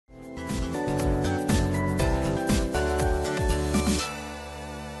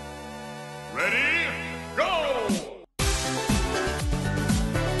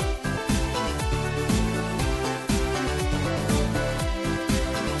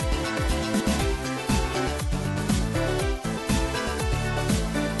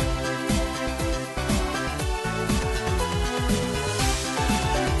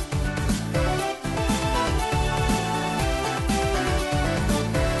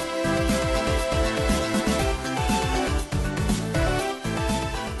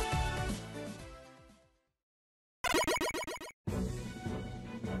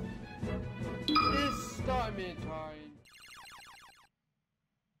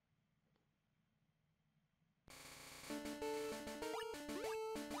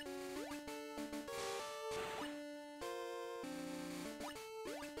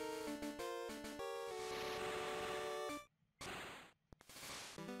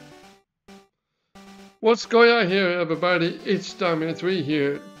What's going on here, everybody? It's Starman3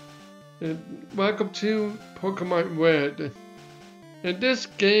 here, and welcome to Pokemon Red. And this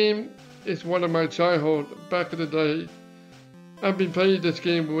game is one of my childhood back in the day. I've been playing this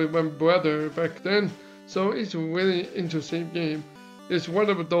game with my brother back then, so it's a really interesting game. It's one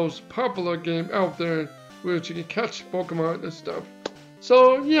of those popular games out there where you can catch Pokemon and stuff.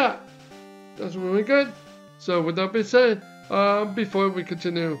 So yeah, that's really good. So with that being said, before we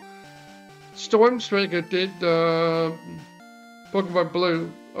continue, Storm Striker did Pokemon Blue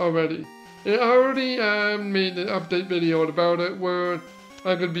already. I already made an update video about it where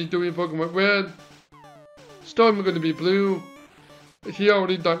I'm going to be doing Pokemon Red. Storm is going to be Blue. He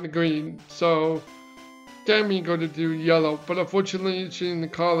already done the Green, so Demi going to do Yellow. But unfortunately, she's in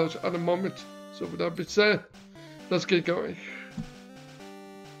college at the moment. So with that being said, let's get going.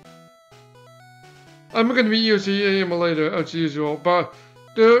 I'm going to be using the emulator as usual, but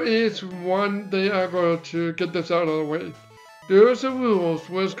there is one thing I'm going to get this out of the way. There's a rules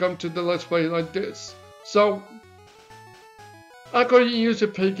when it comes to the Let's Play like this. So, I'm going to use the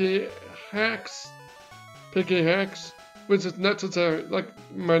picking hacks, which is necessary, like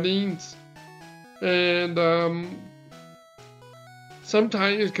marines. And,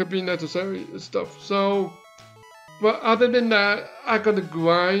 sometimes it could be necessary and stuff. So, but other than that, I'm going to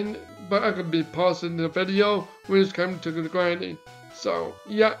grind, but I'm going to be pausing the video when it's coming to the grinding. So,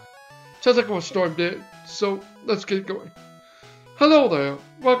 yeah, just like what Storm did. So, let's get going. Hello there,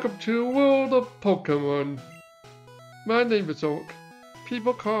 welcome to World of Pokemon. My name is Oak.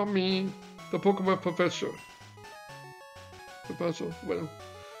 People call me the Pokemon Professor. Well,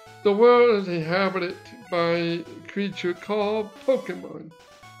 the world is inhabited by a creature called Pokemon.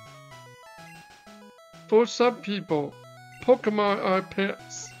 For some people, Pokemon are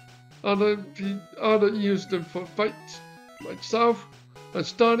pets. Others use them for fights. Myself, I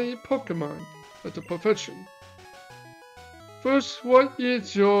study Pokemon as a profession. First, what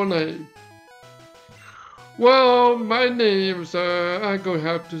is your name? Well, my name is, I'm gonna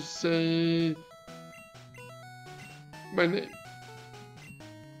have to say my name.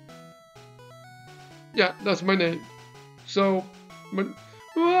 Yeah, that's my name. So,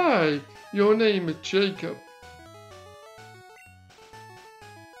 why? Your name is Jacob.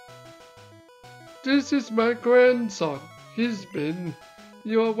 This is my grandson. He's been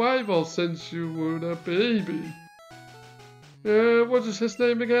your rival since you were a baby. What is his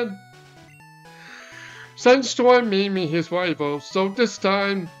name again? Since Storm made me his rival, so this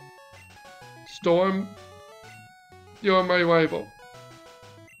time, Storm, you're my rival.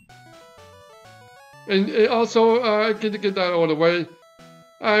 And also, to get that all the way,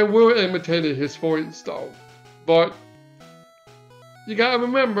 I will imitate his voice though. But, you gotta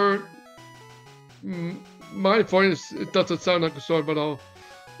remember, my voice, it doesn't sound like a Storm at all.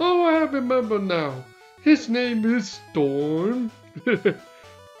 Oh, I remember now. His name is Storm.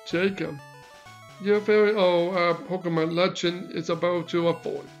 Jacob, your very own Pokemon legend is about to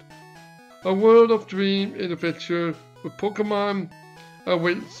unfold. A world of dream and adventure with Pokemon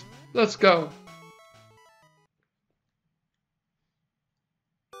awaits. Let's go.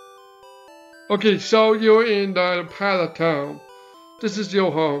 Okay, so you're in the Pallet Town. This is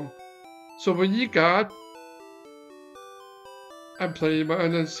your home. So what you got? I'm playing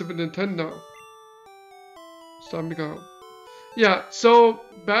my Super Nintendo. It's time to go. Yeah, so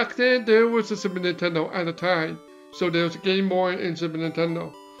back then there was a Super Nintendo at the time. So there was a Gameboy and Super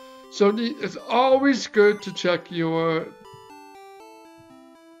Nintendo. So it's always good to check your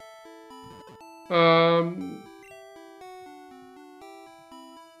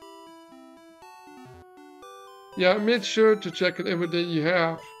yeah, make sure to check everything you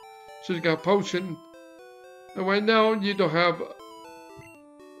have. So you got potion. And right now you don't have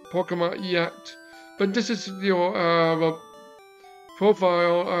Pokemon yet. But this is your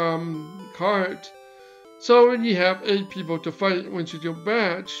profile card. So you have 8 people to fight once you do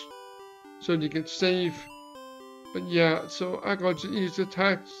badge. So you can save. But yeah, so I'm going to use the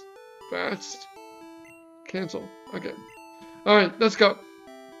text fast. Cancel. Okay. Alright, let's go.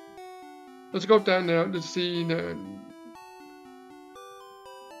 Let's go down now to see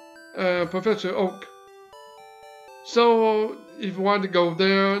Professor Oak. So, if you want to go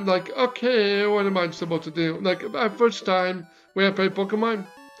there, like, okay, what am I supposed to do? Like, my first time when I played Pokemon,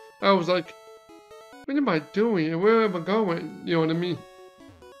 I was like, what am I doing? Where am I going? You know what I mean?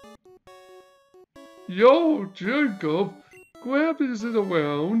 Yo, Jacob, grab this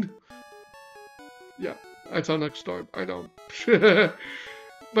around. Yeah, I sound like Storm, I know.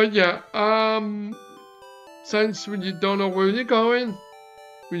 But yeah, since when you don't know where you're going,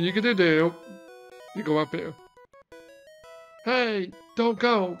 what you're gonna do, you go up here. Hey, don't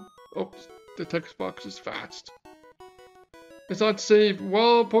go. Oops. the text box is fast. It's not safe.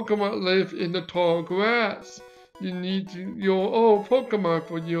 Wild Pokemon live in the tall grass. You need your own Pokemon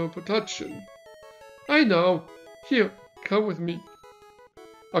for your protection. I know. Here, come with me.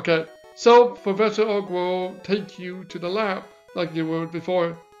 Okay, so Professor Oak will take you to the lab, like you were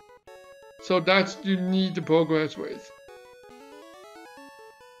before. So that's you need to progress with.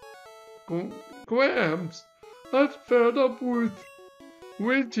 Grams, I'm fed up with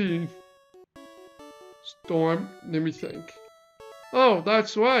waiting. Storm, let me think. Oh,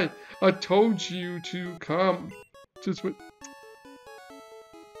 that's right. I told you to come. Just wait.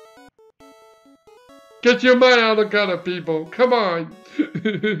 Get your mind out of the gutter, people. Come on.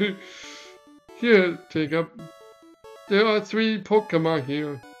 Here, take up. There are 3 Pokemon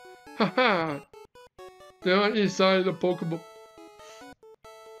here. Haha. They're on each side of the Pokeball.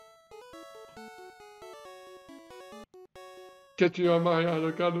 Get your mind out of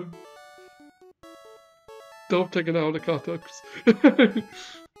the gutter. Don't take it out of the context.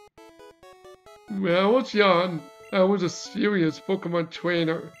 When I was young, I was a serious Pokemon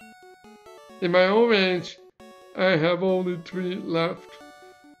trainer. In my own range, I have only 3 left,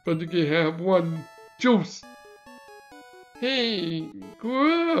 but you can have 1. Juice! Hey,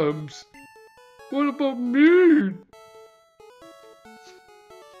 Grubs! What about me?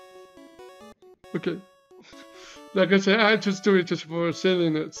 Okay. Like I said, I just do it just for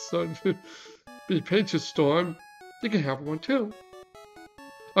silliness, so be patient, Storm. You can have 1 too.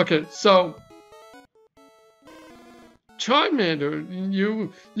 Okay, so Charmander,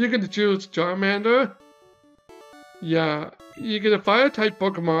 you're gonna choose Charmander. Yeah, you get a Fire-type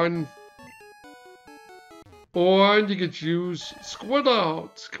Pokemon, or you could choose Squirtle,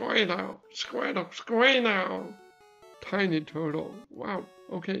 Tiny Turtle. Wow.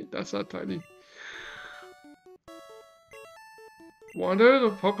 Okay, that's not tiny. Wonder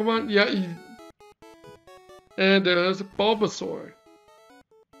the Pokemon? Yeah, and there's Bulbasaur.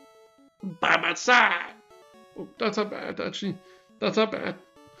 By my side! Oh, that's not bad, actually. That's not bad.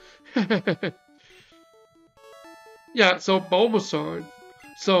 Yeah, so Bulbasaur.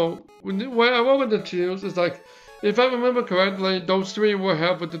 So, what I wanted to choose is like, if I remember correctly, those 3 will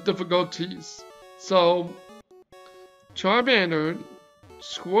have with the difficulties. So, Charmander,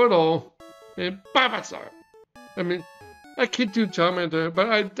 Squirtle, and Bulbasaur. I mean, I can't do Charmander, but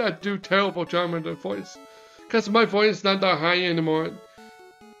I do terrible Charmander voice. Because my voice is not that high anymore.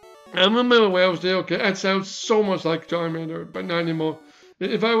 I remember when I was little kid, it sounds so much like Charmander, but not anymore.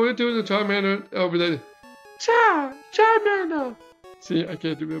 If I were to do the Charmander, I would be like, Charmander! See, I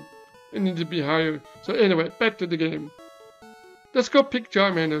can't do it. It needs to be higher. So anyway, back to the game. Let's go pick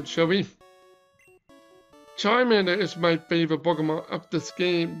Charmander, shall we? Charmander is my favorite Pokemon of this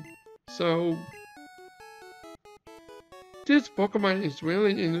game. So, this Pokemon is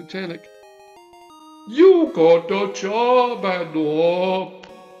really energetic. You got the Charmander!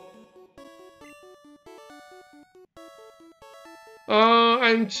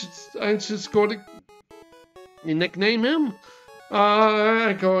 I'm just going to nickname him.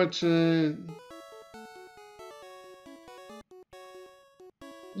 I'm going to...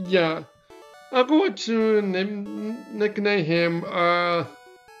 Yeah. I'm going to nickname him,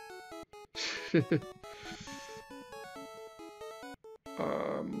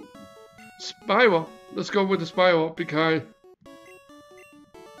 Spiral. Let's go with the Spiral because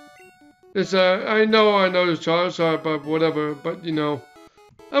it's I know it's Charizard, but whatever. But you know,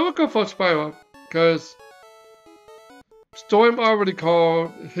 I will go for Spiral because Storm already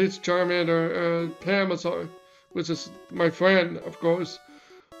called his Charmander Pamasaur, which is my friend, of course.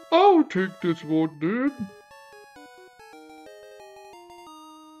 I'll take this one, dude.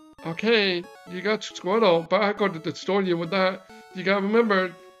 Okay, you got Squirtle, but I got to destroy you with that. You gotta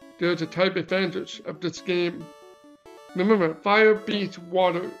remember, there's a type advantage of this game. Remember, fire beats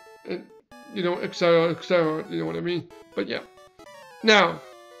water, and you know, etc., you know what I mean? But yeah. Now,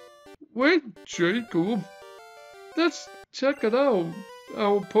 where's Jacob? Let's check it out.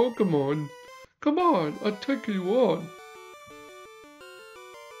 Our Pokemon. Come on, I'll take you on.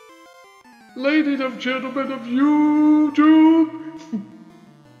 Ladies and gentlemen of YouTube!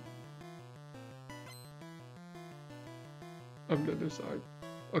 I'm gonna decide.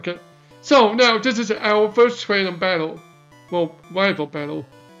 Okay, so now this is our first training battle. Well, rival battle.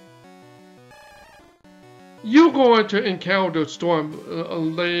 You're going to encounter Storm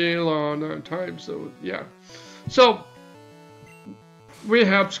later on in time, so yeah. So, we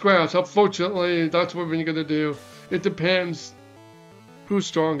have scraps. Unfortunately, that's what we're gonna do. It depends who's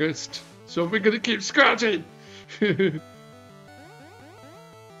strongest. So we're gonna keep scratching! I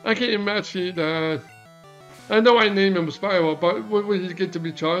can imagine I know I named him Spiral, but when he get to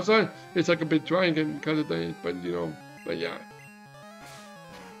be Charizard, it's like a big dragon kind of thing. But you know, but yeah.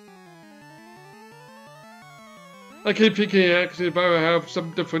 I keep picking actually if I have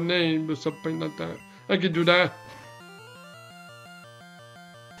some different name or something like that. I can do that.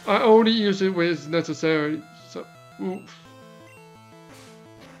 I only use it when it's necessary. So, oof.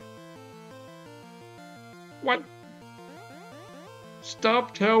 What?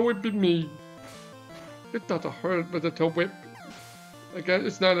 Stop tail whipping me. It doesn't hurt with a tail whip. Again,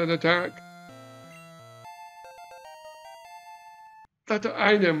 it's not an attack. That's an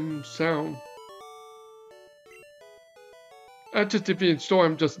item sound. I just defeated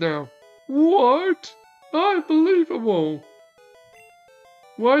Storm just now. What? Unbelievable.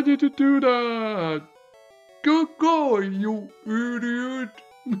 Why did you do that? Good going, you idiot.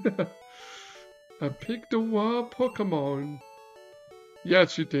 I picked the wild Pokemon.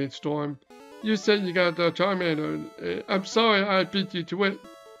 Yes, you did, Storm. You said you got the Charmander. I'm sorry I beat you to it.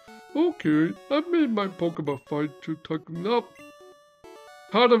 Okay, I made my Pokemon fight to take him up.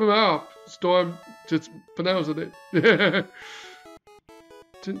 Part of him out. Storm just pronounced it.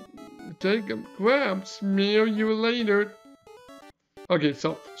 Take him, grab, smell you later. Okay,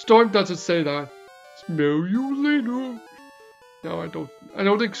 so Storm doesn't say that. Smell you later. No, I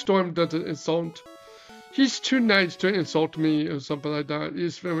don't think Storm does an insult. He's too nice to insult me or something like that.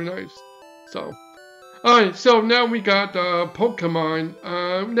 He's very nice. So, alright, so now we got Pokemon.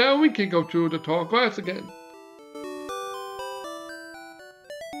 Now we can go through the tall grass again.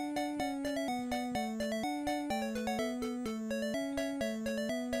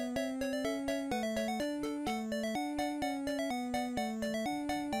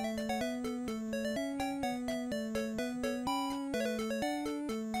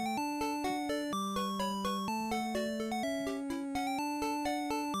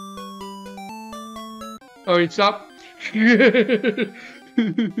 Oh, stop. I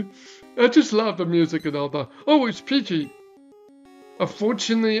just love the music and all that. Oh, it's Peachy.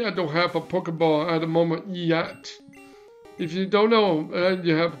 Unfortunately, I don't have a Pokeball at the moment yet. If you don't know,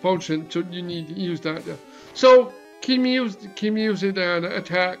 you have a potion, so you need to use that. So, keep using an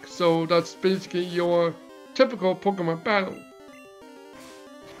attack. So that's basically your typical Pokemon battle.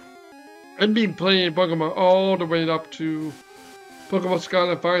 I've been playing Pokemon all the way up to Pokemon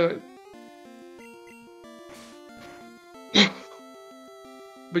Scarlet Violet.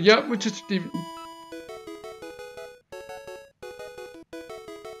 But yeah, which is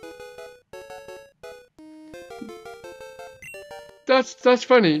that's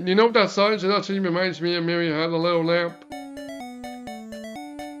funny. You know that song? It actually reminds me of Mary Had a Little Lamp.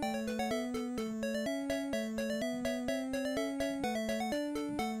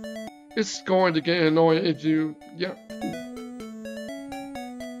 It's going to get annoying if you yeah.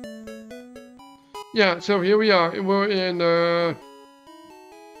 So here we are. We're in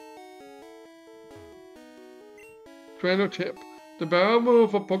Final tip. The battle move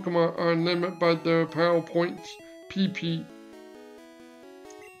for Pokemon are limited by their power points, PP.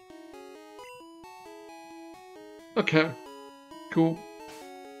 Okay, cool.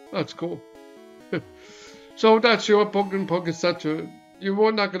 That's cool. So that's your Pokemon Center.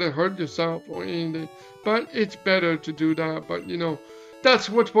 You're not gonna hurt yourself or anything, but it's better to do that. But you know, that's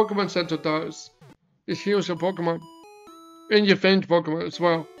what Pokemon Center does. It heals your Pokemon. And your faint Pokemon as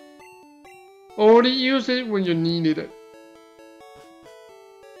well. Only use it when you needed it.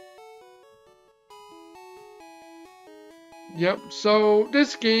 Yep, so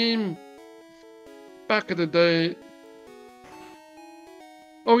this game, back in the day,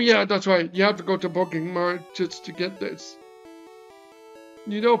 oh yeah, that's right, you have to go to Pokemon just to get this.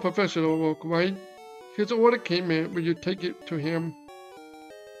 You know professional work, right? His order came in when you take it to him.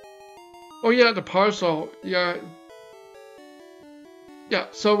 Oh yeah, the parcel, yeah. Yeah,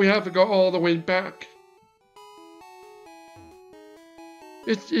 so we have to go all the way back.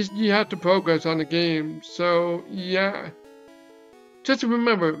 You have to progress on the game, so yeah. Just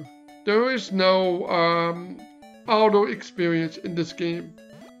remember, there is no auto experience in this game.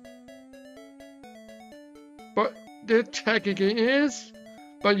 But there technically is,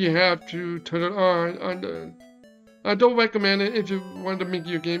 but you have to turn it on. I don't recommend it if you want to make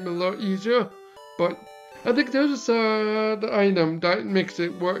your game a little easier, but I think there's the item that makes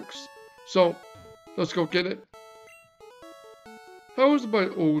it works. So, let's go get it. How's my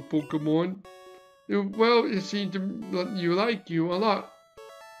old Pokemon? Well, it seems that you like you a lot.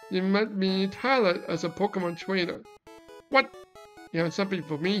 You met me Scarlet as a Pokemon trainer. What? You have something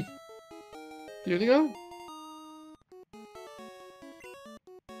for me? Here you go.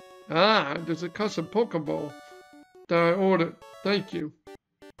 Ah, there's a custom Pokeball that I ordered. Thank you.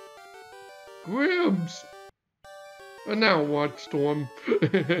 Grims! And now what, Storm?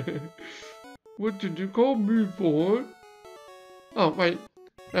 What did you call me for? Oh, wait.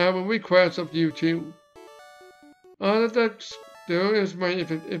 I have a request of you too. There is my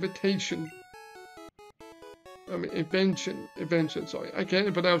invitation. I mean, invention, sorry. I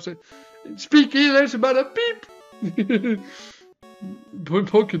can't pronounce it. Speak English about a beep!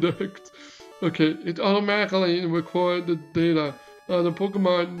 Pokédex. Okay, it automatically records the data on the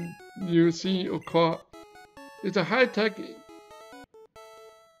Pokemon you see or caught. It's a high-tech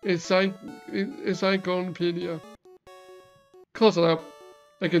encyclopedia. Close enough.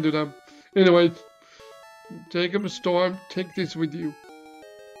 I can do that. Anyway, Jacob Storm, take this with you.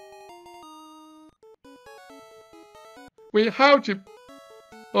 Wait, how to...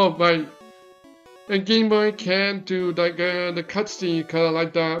 Oh, right. And Gameboy can't do like the cutscene kind of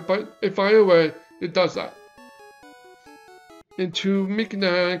like that, but if Fireway, it does that. And to make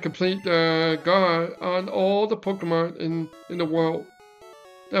the complete guard on all the Pokemon in the world.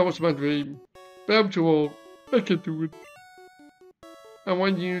 That was my dream. But I'm too old. I can't do it. I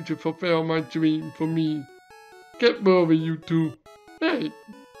want you to fulfill my dream for me. Get moving, you two. Hey,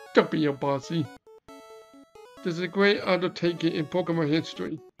 don't be a bossy. This is a great undertaking in Pokemon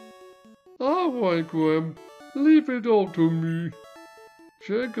history. Alright, Graham. Leave it all to me.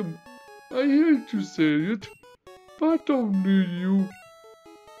 Jacob, I hate to say it, but I don't need you.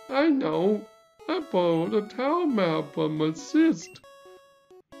 I know. I borrowed a town map from my sister.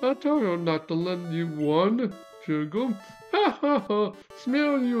 I told her not to lend you one, Jacob. Ha ha ha.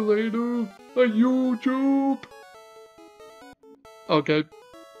 Smell you later. A YouTube. Okay.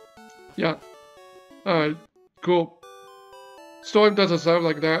 Yeah. Alright. Cool. Storm doesn't sound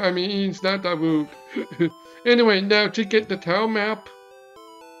like that. I mean, he's not that rude. Anyway, now to get the town map.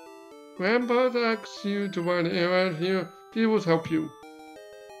 Grandpa asks you to run around here. He will help you.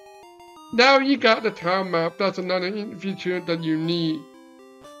 Now you got the town map. That's another feature that you need.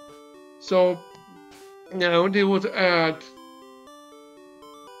 So, now they would add...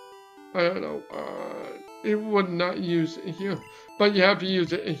 I don't know. It would not use it here. But you have to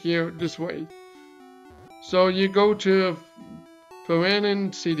use it here this way. So you go to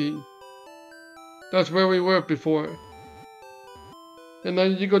Fireen City. That's where we were before. And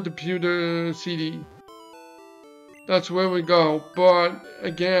then you go to Pewter City. That's where we go. But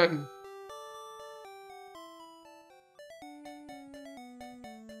again,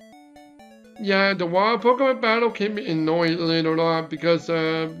 yeah, the wild Pokemon battle can be annoying later on because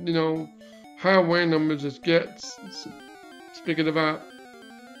you know how random it just gets. Speaking of that.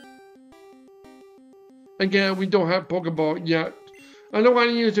 Again, we don't have Pokeball yet. I don't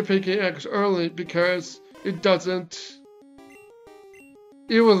want to use the PKX early because it doesn't...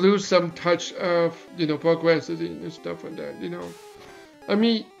 It will lose some touch of, you know, progressivity and stuff like that, you know. I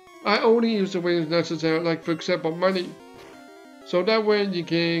mean, I only use the way it's necessary, like for example, money. So that way you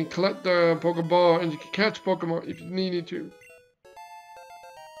can collect the Pokeball and you can catch Pokemon if you needed to.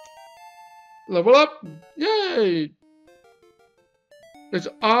 Level up! Yay! It's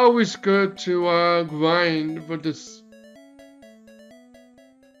always good to grind for this.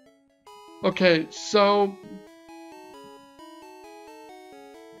 Okay, so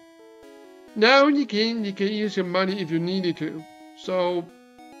now you can use your money if you needed to. So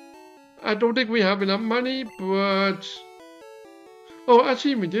I don't think we have enough money, but oh,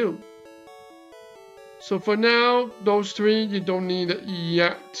 actually we do. So for now, those three you don't need it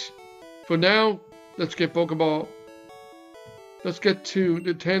yet. For now, let's get Pokeball. Let's get to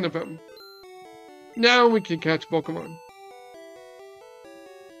the 10 of them. Now we can catch Pokemon.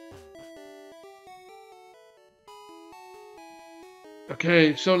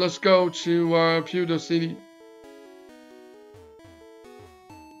 Okay, so let's go to Pewter City.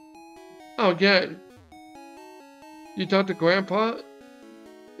 Okay. You talk to Grandpa?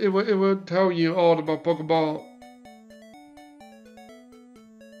 It will tell you all about Pokeball.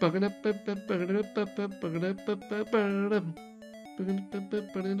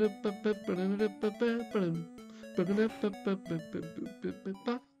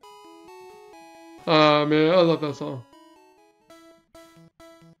 Ah, man, I love that song.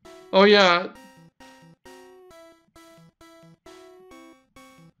 Oh yeah.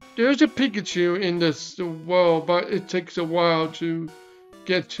 There's a Pikachu in this world, but it takes a while to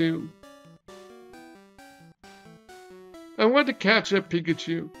get to. I want to catch a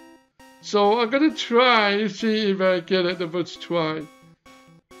Pikachu. So I'm gonna try to see if I get it the first try.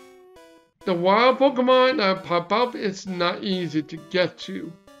 The wild Pokemon that pop up, it's not easy to get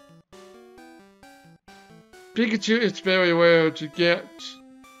to. Pikachu is very rare to get.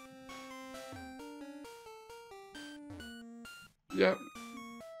 Yep.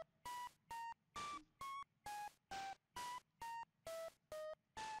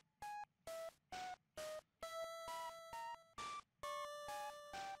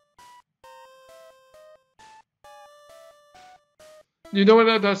 You know what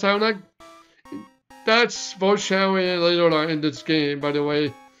that does sound like? That's foreshadowing later on in this game, by the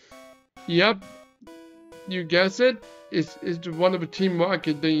way. Yep, you guess it. It's one of the Team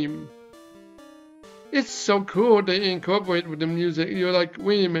Rocket theme. It's so cool they incorporate with the music. You're like,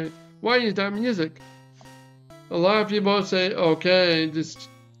 wait a minute, why is that music? A lot of people say, okay,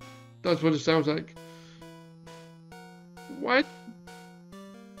 that's what it sounds like. What?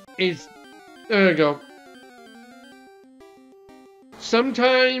 There you go.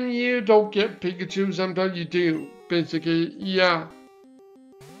 Sometimes you don't get Pikachu, sometimes you do. Basically, yeah.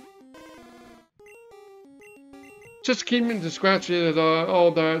 Just keeping the scratching and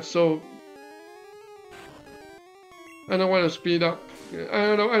all that, so I don't want to speed up.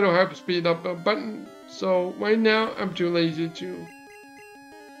 I don't have to speed up a button, so right now I'm too lazy to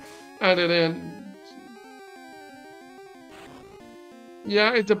add it in.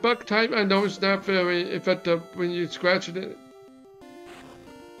 Yeah, it's a bug type. I know it's not very effective when you scratch it.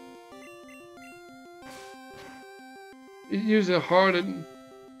 It uses harden.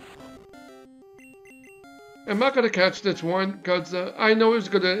 I'm not gonna catch this one because I know it's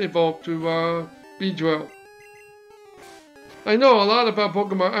gonna evolve to Beedrill. I know a lot about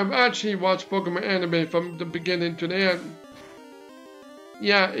Pokemon. I've actually watched Pokemon anime from the beginning to the end.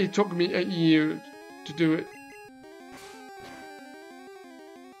 Yeah, it took me a year to do it.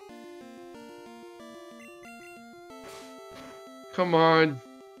 Come on.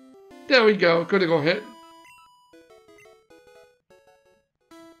 There we go. Critical hit.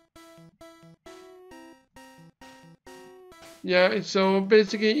 Yeah, so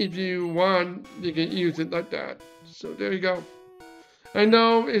basically if you want, you can use it like that. So there you go. I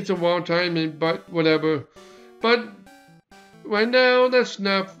know it's a wrong timing, but whatever. But right now, let's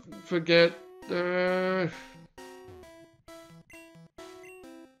not forget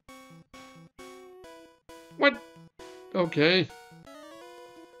what? Okay.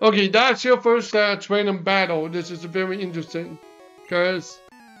 Okay, that's your first random battle. This is very interesting. Guys,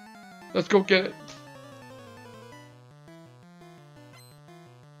 let's go get it.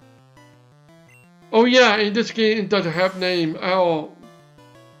 Oh yeah, in this game it doesn't have name at all.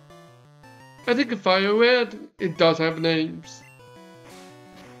 I think in Fire Red, it does have names.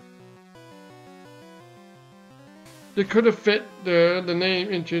 They could have fit the name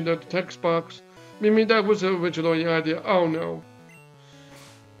into the text box. Maybe that was the original idea. Oh no.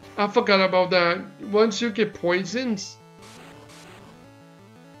 I forgot about that. Once you get poisons,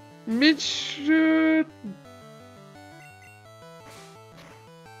 Mitch shit.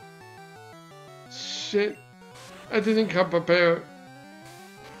 I didn't come prepared.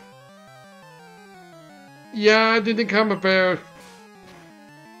 Yeah, I didn't come prepared.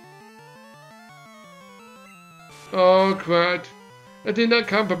 Oh crap. I did not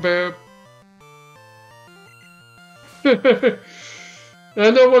come prepared. I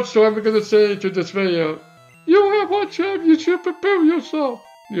know what story I'm gonna say to this video. You have one job, you should prepare yourself.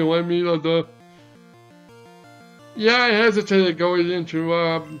 You know what I mean? Yeah, I hesitated going into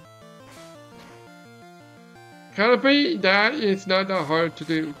Canopy. That is not that hard to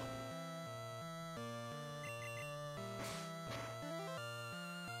do.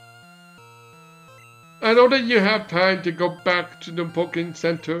 I know that you have time to go back to the Pokémon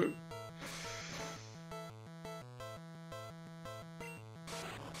Center.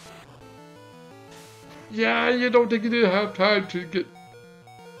 Yeah, you don't think you didn't have time to get...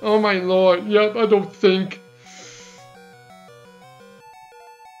 Oh my lord, yep, I don't think.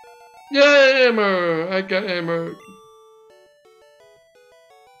 Yeah, hammer! I got hammer.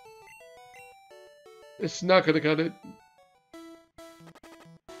 It's not gonna cut it.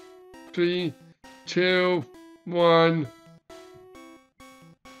 3, 2, 1.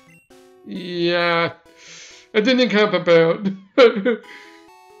 Yeah. I didn't camp about.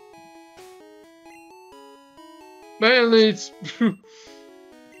 But at least.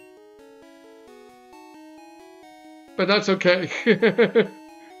 But that's okay.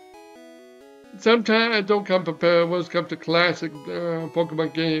 Sometimes I don't come prepared when it comes to classic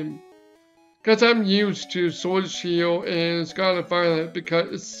Pokemon game. Because I'm used to Sword Shield and Scarlet Violet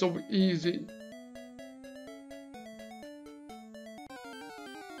because it's so easy.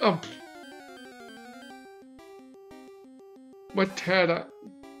 Oh. Watata.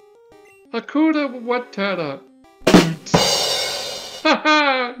 Hakuna Watata.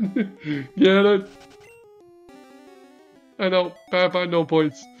 Haha! Get it? I know, Papa, no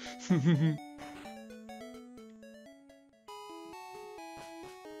points.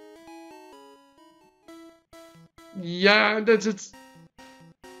 Yeah, that's it.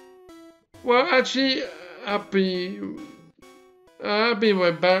 Well, actually, I'll be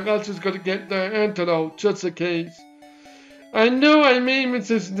right back. I'm just gonna get the antidote just in case. I know I made a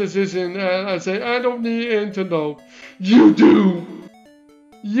decision and I say I don't need antidote. You do!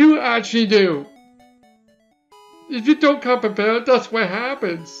 You actually do! If you don't come prepared, that's what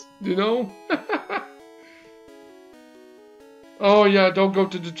happens, you know? Oh yeah, don't go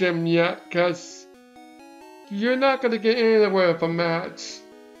to the gym yet, cause you're not gonna get anywhere from that.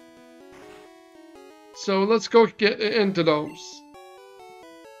 So let's go get into those.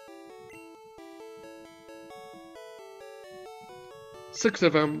 Six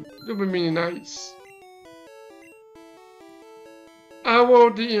of them. That would be really nice. I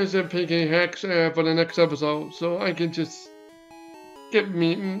will use a picking hex for the next episode, so I can just get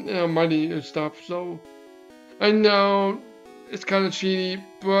me money and stuff. So I know it's kind of cheaty,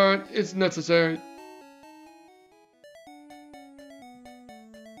 but it's necessary.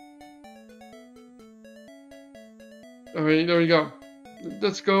 Alright, there we go.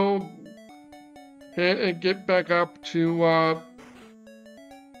 Let's go ahead and get back up to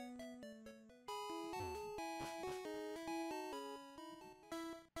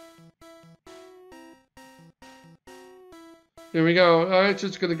here we go. I'm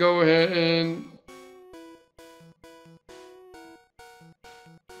just gonna go ahead and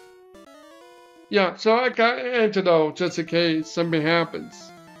yeah, so I got an antidote just in case something happens.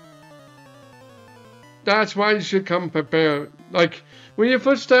 That's why you should come prepared. Like, when you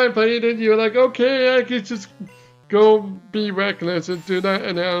first start playing it, you're like, okay, I can just go be reckless and do that,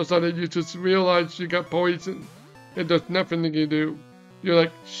 and then all of a sudden you just realize you got poison, and there's nothing you can do. You're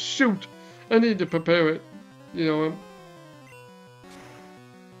like, shoot, I need to prepare it, you know.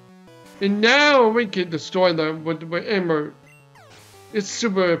 And now we can destroy them with Ember. It's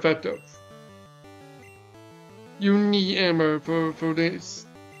super effective. You need Ember for this.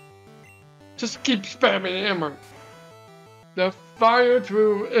 Just keep spamming Ember. They'll fire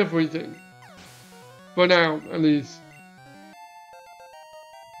through everything. For now, at least.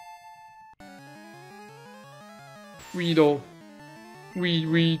 Weedle.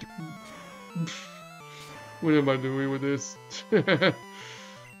 Weed. What am I doing with this?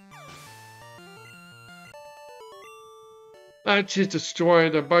 I just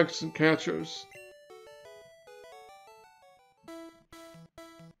destroyed the bugs and catchers.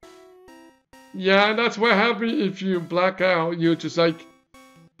 Yeah, that's what happens if you black out. You're just like,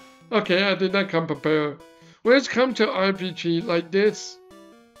 okay, I did not come prepared. When it's come to RPG like this,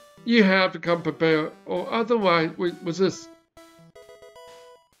 you have to come prepared, or otherwise, wait, what's this?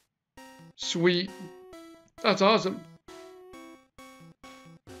 Sweet. That's awesome.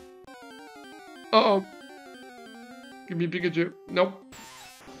 Uh-oh. Give me Pikachu. Nope.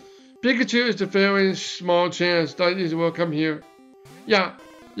 Pikachu is a very small chance that it will come here. Yeah.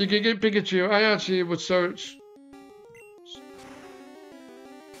 You can get Pikachu. I actually would search.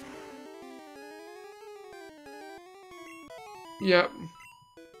 Yep.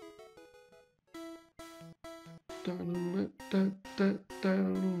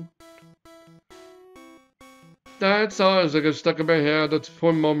 That song is like stuck in my head. That's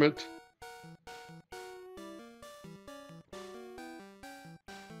for a moment.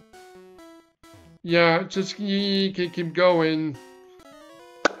 Yeah, just you can keep going.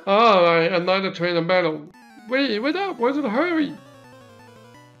 Alright, another train of battle. Wait up, what's in a hurry?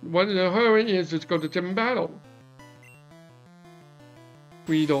 What in a hurry is just go to gym battle.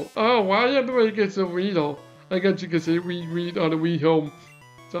 Weedle. Oh, why everybody gets a Weedle? I guess you can say read on the Wii home.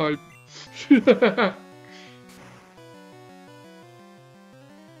 Sorry.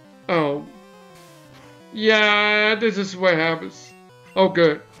 Oh. Yeah, this is what happens. Oh,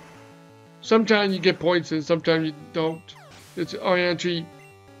 good. Sometimes you get points sometimes you don't. It's RNG.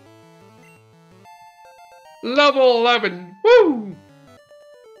 Level 11! Woo!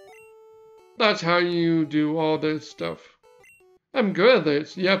 That's how you do all this stuff. I'm good at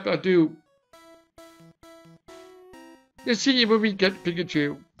this. Yep, I do. Let's see if we get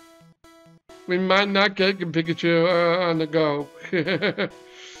Pikachu. We might not get Pikachu on the go.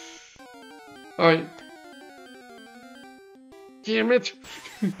 Alright. Damn it!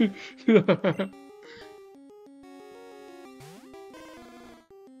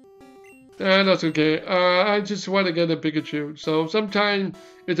 That's okay. I just want to get a Pikachu. So sometimes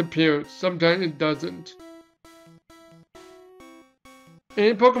it appears, sometimes it doesn't.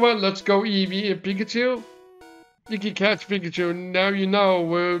 In Pokemon Let's Go Eevee and Pikachu, you can catch Pikachu. Now you know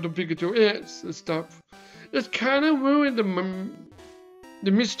where the Pikachu is and stuff. It's kind of ruined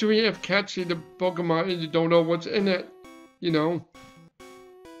the mystery of catching the Pokemon and you don't know what's in it. You know?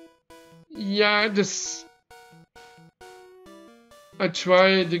 Yeah, I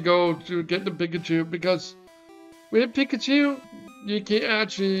tried to go to get the Pikachu because with Pikachu, you can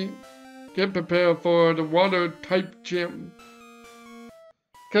actually get prepared for the water type gym.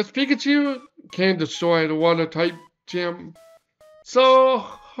 Because Pikachu can destroy the water type gym. So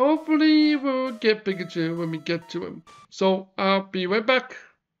hopefully we'll get Pikachu when we get to him. So I'll be right back.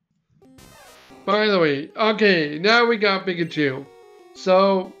 By the way, okay, now we got Pikachu.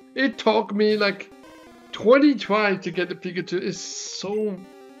 So it took me like 20 tries to get the Pikachu. It's so...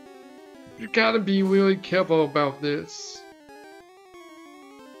 You gotta be really careful about this.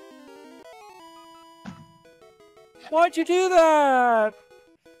 Why'd you do that?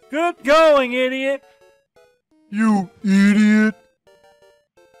 Good going, idiot! You idiot!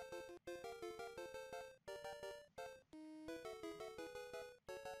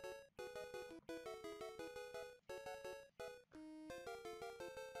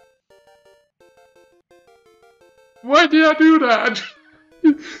 Why did I do that?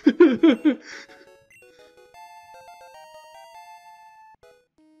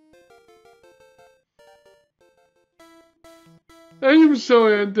 I am so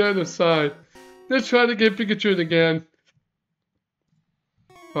on the other side. Let's try to get Pikachu again.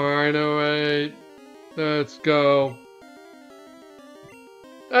 Finally, let's go.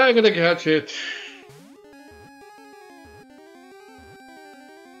 I'm gonna catch it.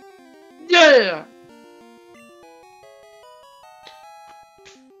 Yeah!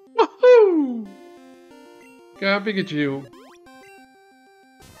 Woohoo! Got Pikachu.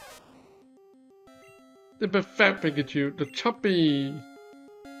 The fat Pikachu, the chubby.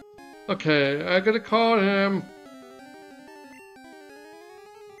 Okay, I gotta call him.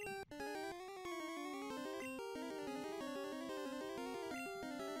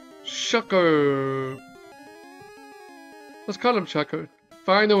 Shocker. Let's call him Shocker.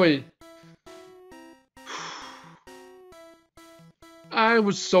 Finally. I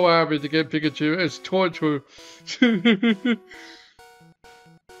was so happy to get Pikachu. It's torture.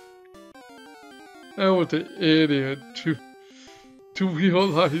 I was an idiot to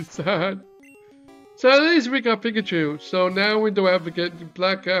realize that. So at least we got Pikachu. So now we don't have to get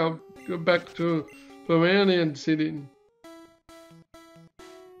Blackout. Go back to Fireen City.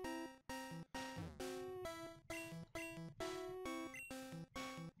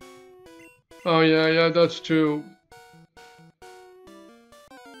 Oh yeah, that's true.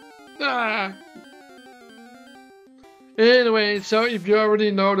 Ah. Anyway, so if you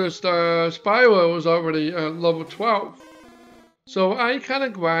already noticed, Spyro is already at level 12. So I kind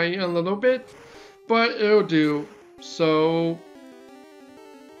of grind a little bit, but it'll do. So...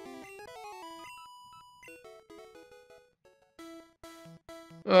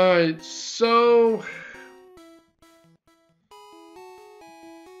 Alright, so...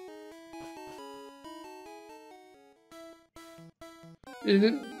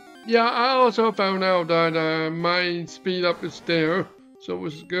 Yeah, I also found out that my speed up is there, so it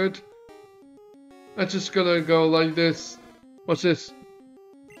was good. I'm just gonna go like this. What's this?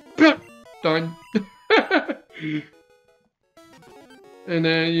 Done. And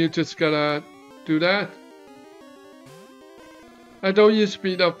then you just gotta do that. I don't use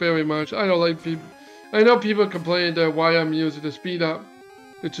speed up very much. I don't like people. I know people complain that why I'm using the speed up.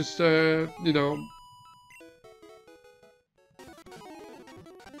 It's just, you know.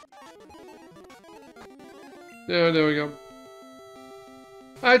 Yeah, there we go.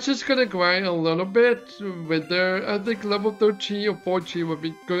 I'm just gonna grind a little bit with there. I think level 13 or 14 would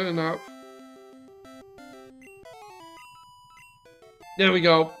be good enough. There we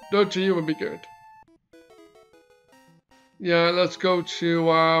go. 13 would be good. Yeah, let's go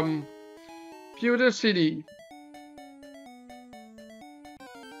to Pewter City.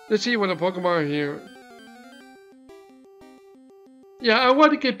 Let's see what the Pokemon are here. Yeah, I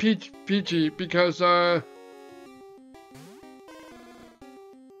want to get Peachy because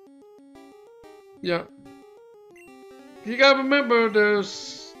yeah. You gotta remember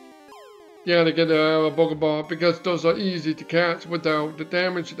there's... Yeah, to get a Pokeball because those are easy to catch without the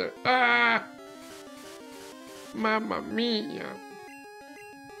damage there. Ah! Mamma mia.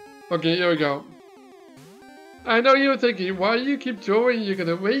 Okay, here we go. I know you're thinking, why you keep throwing, you're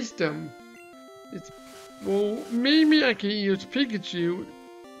gonna waste them. It's... Well, maybe I can use Pikachu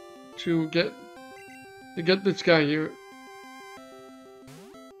to get this guy here.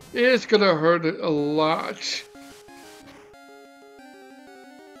 It's gonna hurt it a lot.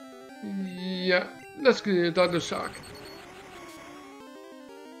 Yeah, let's get a Thunder Shock.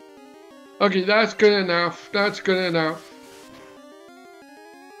 Okay, that's good enough. That's good enough.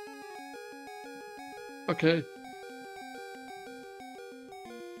 Okay.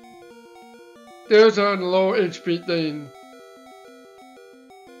 There's a low HP thing.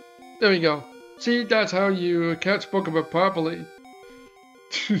 There we go. See, that's how you catch Pokemon properly.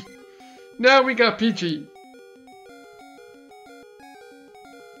 Now we got Peachy.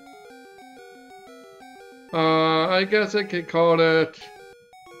 I guess I could call it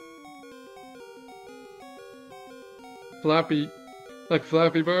Flappy, like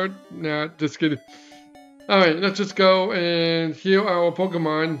Flappy Bird. Nah, just kidding. Alright, let's just go and heal our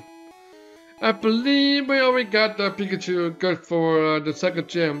Pokemon. I believe we already got the Pikachu good for the second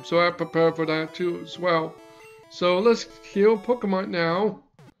gym, so I prepare for that too as well. So let's heal Pokemon now.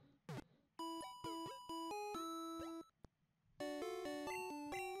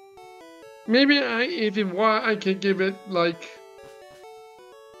 Maybe if you want, I can give it like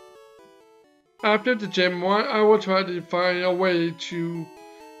after the gym one. I will try to find a way to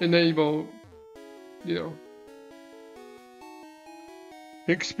enable, you know,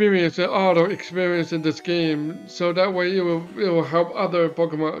 experience the auto experience in this game, so that way it will help other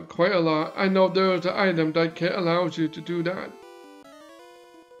Pokemon quite a lot. I know there's an item that can allows you to do that.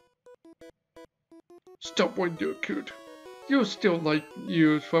 Stop when you're cute. You still like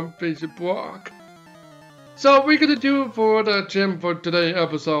news from Facebook. So we're gonna do for the gym for today's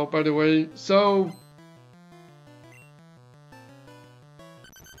episode, by the way. So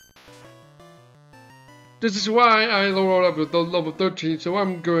this is why I lowered up with the level 13, so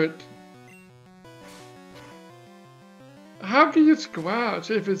I'm good. How can you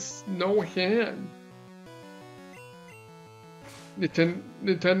scratch if it's no hand?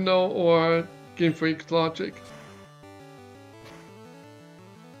 Nintendo or Game Freak logic.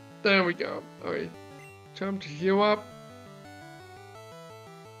 There we go. Alright. Time to heal up.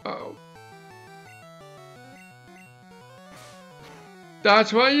 Uh-oh.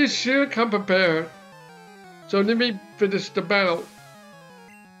 That's why you should come prepared. So let me finish the battle.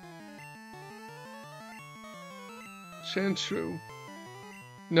 Sandshrew.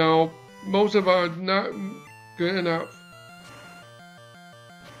 No, most of our are not good enough.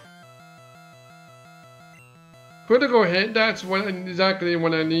 Critical hit, that's exactly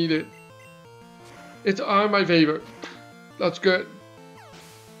what I needed. It's on my favor. That's good.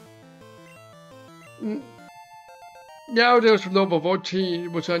 Now there's level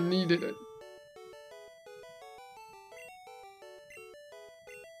 14, which I needed it.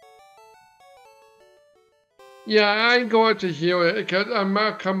 Yeah, I'm going to heal it because I'm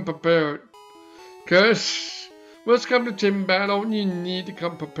not come prepared. Because when it comes to gym battle, you need to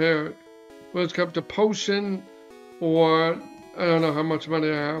come prepared. When it comes to potion, or I don't know how much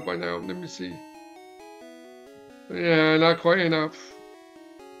money I have right now. Let me see. Yeah, not quite enough.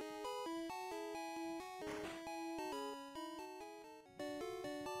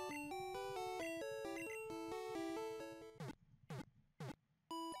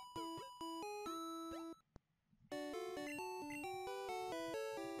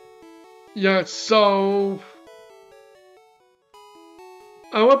 Yeah, so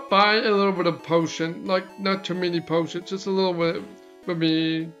I would buy a little bit of potion, like not too many potions, just a little bit would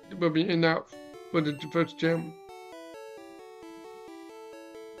be enough for the first gym.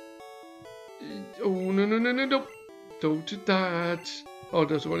 Oh no! Don't do that. Oh,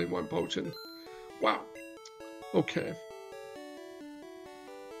 there's only one potion. Wow. Okay.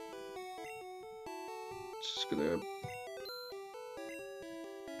 Just gonna.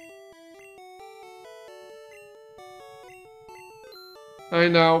 I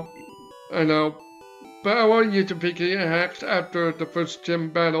know, but I want you to pick a hex after the first gym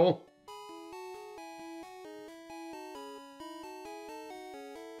battle.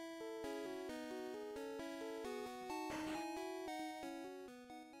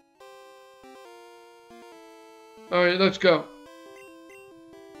 Alright, let's go.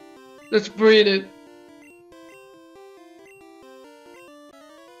 Let's breed it.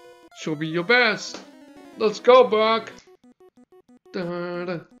 Show me your best. Let's go, Brock. Da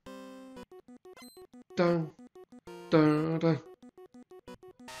da da da da.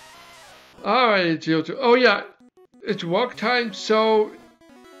 Alright, Geo2. Oh yeah, it's walk time, so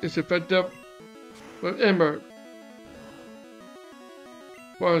it's effective with Ember.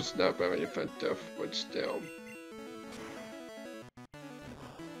 Well, it's not very effective, but still.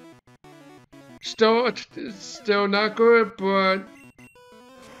 It's still not good, but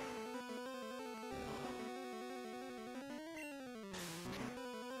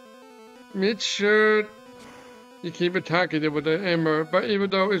make sure you keep attacking it with the Ember, but even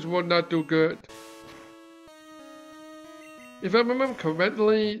though it will not do good. If I remember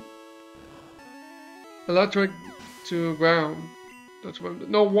correctly, electric to ground. That's what.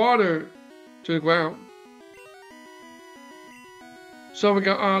 No, water to the ground. So we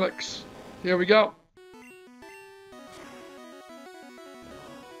got Onyx. Here we go.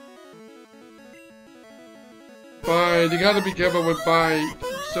 Bite. You gotta be careful with bite.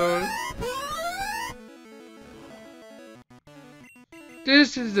 So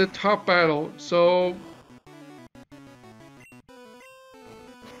this is the top battle, so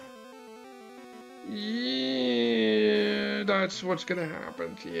yeah, that's what's gonna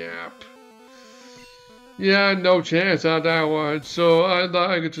happen. Yep. Yeah, no chance on that one. So I thought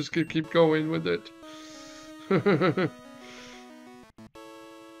I could just keep going with it.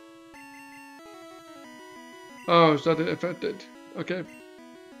 Oh, it's not affected. Okay.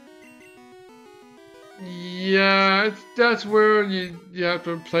 Yeah, that's where you have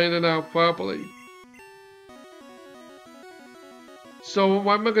to plan it out properly. So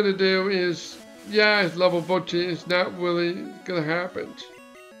what I'm gonna do is, yeah, it's level 14. It's not really gonna happen.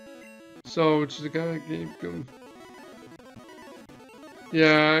 So it's the guy keep going.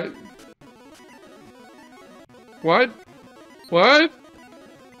 Yeah. What? What?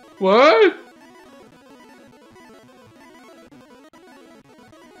 What?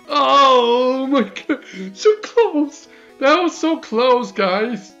 Oh my god, so close! That was so close,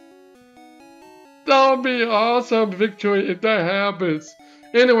 guys. That would be an awesome victory if that happens.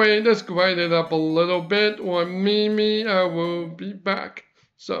 Anyway, let's grind it up a little bit. Or Mimi, I will be back.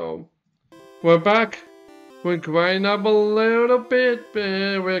 So, we're back. We're grinding up a little bit.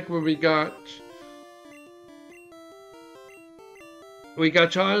 Rick, what we got? We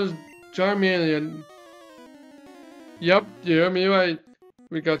got Charmeleon. Yep, you hear me right.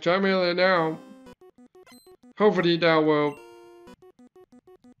 We got Charmeleon now. Hopefully that will.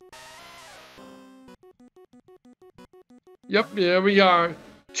 Yep, here we are.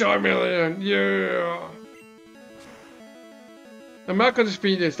 Charmeleon, yeah. I'm not gonna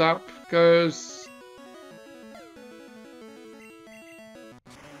speed this up, because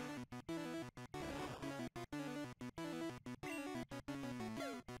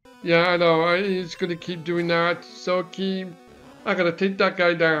yeah, I know, he's gonna keep doing that, so I gotta take that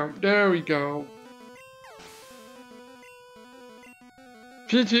guy down. There we go.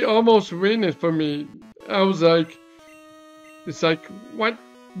 PT almost win it for me. I was like, it's like, what?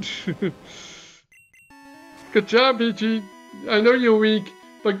 Good job, PT. I know you're weak,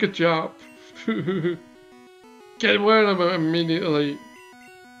 but good job. Get rid of him immediately.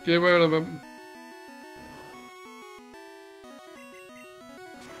 Get rid of him.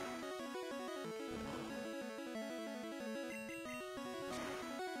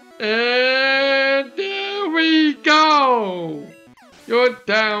 And there we go! You're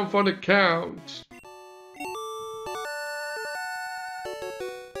down for the count.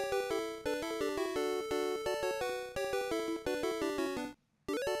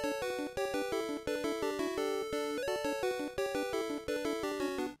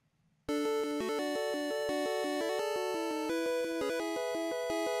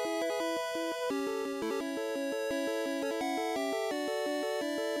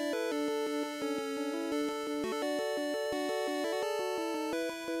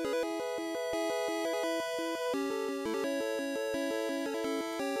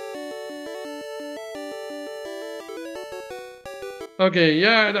 Okay,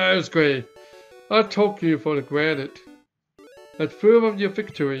 yeah, that was great. I'll talk you for the granted. As proof of your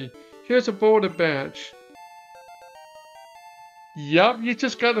victory, here's a border badge. Yup, you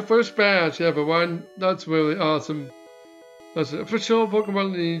just got the first badge, everyone. That's really awesome. That's an official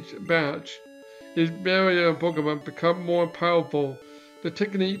Pokemon League badge. Each barrier Pokemon become more powerful. The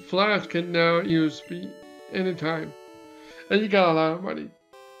technique Flash can now use anytime. And you got a lot of money.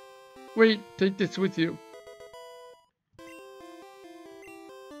 Wait, take this with you.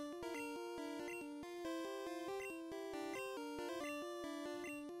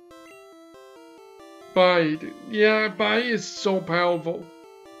 Bite. Yeah, Bite is so powerful.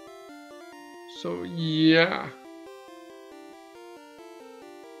 So, yeah.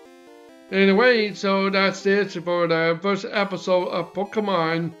 Anyway, so that's it for the first episode of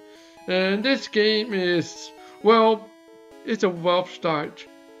Pokemon. And this game is, well, it's a rough start.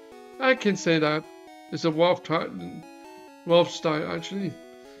 I can say that. It's a rough start, actually.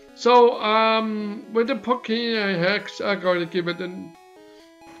 So, with the Pokemon Hex, I'm going to give it an...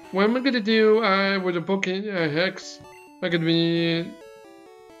 What I'm going to do with the Pokemon Hex, I'm going to be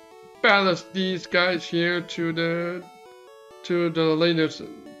balance these guys here to the latest,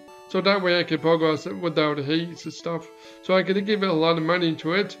 so that way I can progress without haste and stuff. So I'm going to give it a lot of money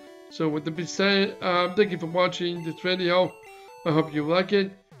to it. So with that being said, thank you for watching this video. I hope you like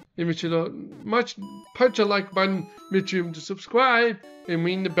it. And make sure to punch a like button, make sure to subscribe and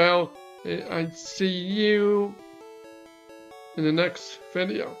ring the bell. And I see you in the next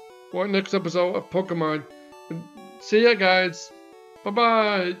video or next episode of Pokemon. See ya, guys. Bye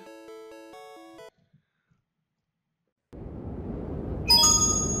bye.